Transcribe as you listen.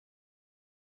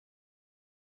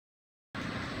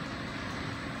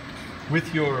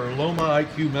With your Loma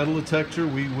IQ metal detector,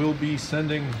 we will be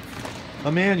sending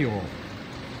a manual.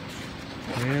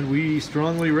 And we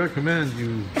strongly recommend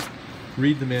you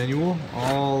read the manual.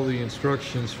 All the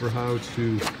instructions for how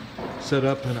to set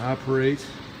up and operate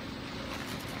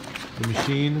the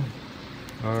machine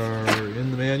are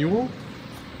in the manual,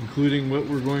 including what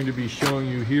we're going to be showing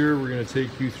you here. We're going to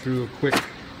take you through a quick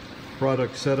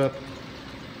product setup,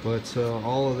 but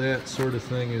all of that sort of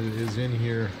thing is in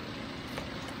here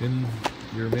in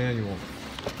your manual.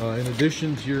 In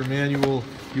addition to your manual,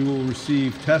 you will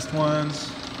receive test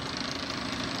wands.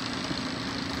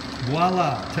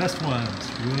 Voila! Test wands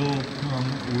will come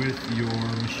with your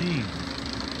machine.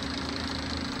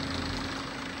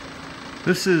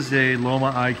 This is a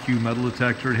Loma IQ metal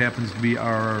detector. It happens to be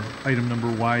our item number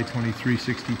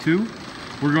Y2362.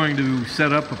 We're going to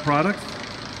set up a product.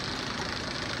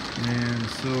 And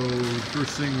so the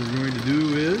first thing we're going to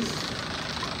do is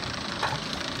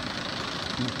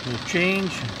we'll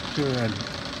change to an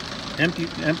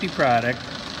empty product.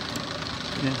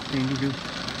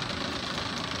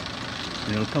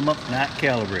 It'll come up not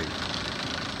calibrated.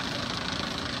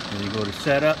 Then you go to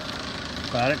setup,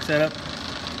 product setup,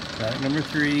 product number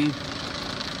 3.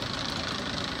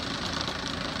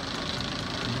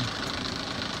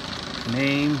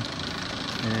 Name,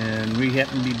 and we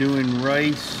happen to be doing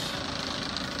rice.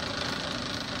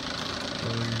 So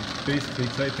you're basically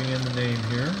typing in the name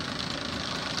here.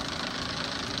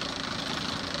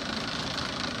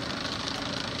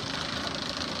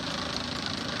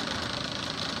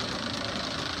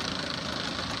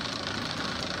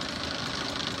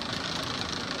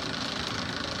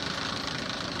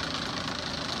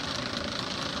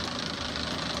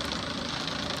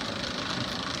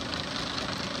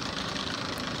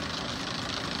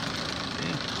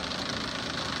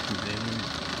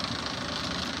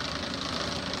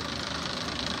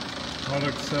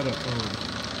 Product setup mode.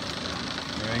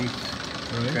 Right.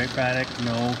 Dry product,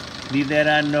 no. Leave that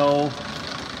on no.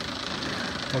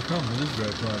 How come? It is dry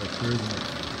product, or isn't it?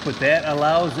 But that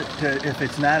allows it to, if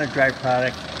it's not a dry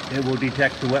product, it will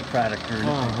detect the wet product.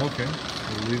 Oh, okay.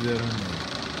 So leave that on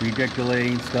there. Reject delay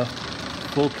and stuff.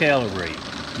 Full calibrate.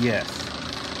 Yes.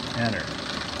 Enter.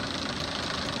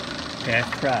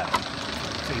 Past product.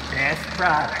 Say past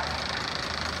product.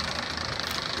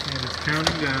 And it's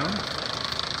counting down.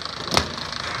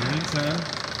 In the meantime,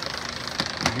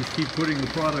 you just keep putting the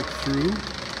product through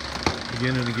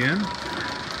again and again.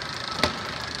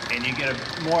 And you get a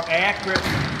more accurate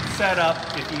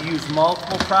setup if you use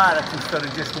multiple products instead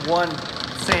of just one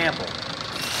sample.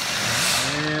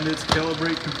 And it's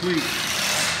calibrate complete.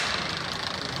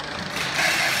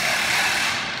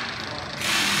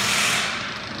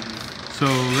 So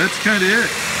that's kind of it.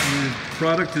 The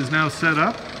product is now set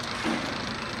up.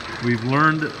 We've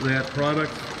learned that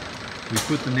product. We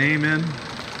put the name in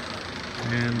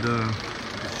and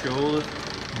show it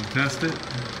and test it.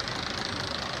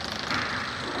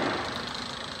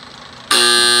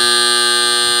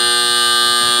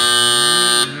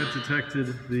 And that detected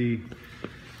the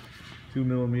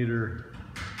 2mm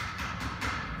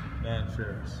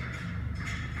non-ferrous.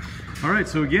 All right,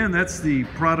 so again, that's the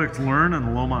product learn on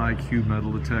the Loma IQ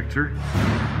metal detector,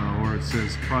 or it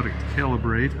says product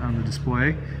calibrate on the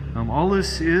display. All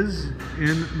this is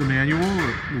in the manual.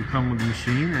 It will come with the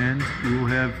machine, and you will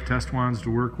have test wands to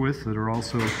work with that are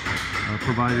also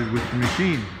provided with the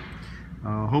machine.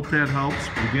 Hope that helps.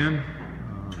 Again,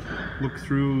 look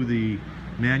through the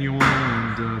manual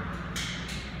and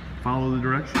follow the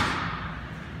directions.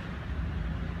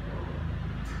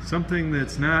 Something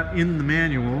that's not in the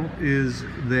manual is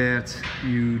that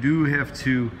you do have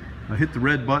to hit the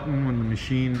red button when the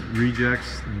machine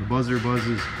rejects and the buzzer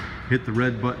buzzes. Hit the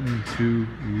red button to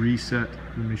reset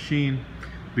the machine,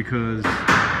 because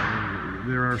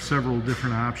there are several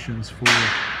different options for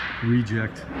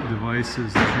reject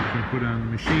devices that you can put on the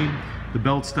machine. The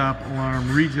belt stop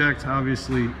alarm reject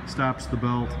obviously stops the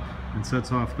belt and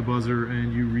sets off the buzzer,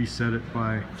 and you reset it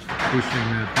by pushing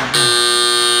that button.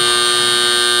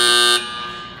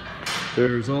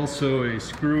 There's also a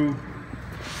screw. You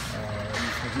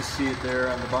can just see it there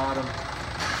on the bottom,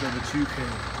 so that you can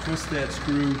twist that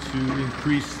screw to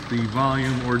increase the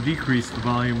volume or decrease the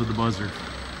volume of the buzzer.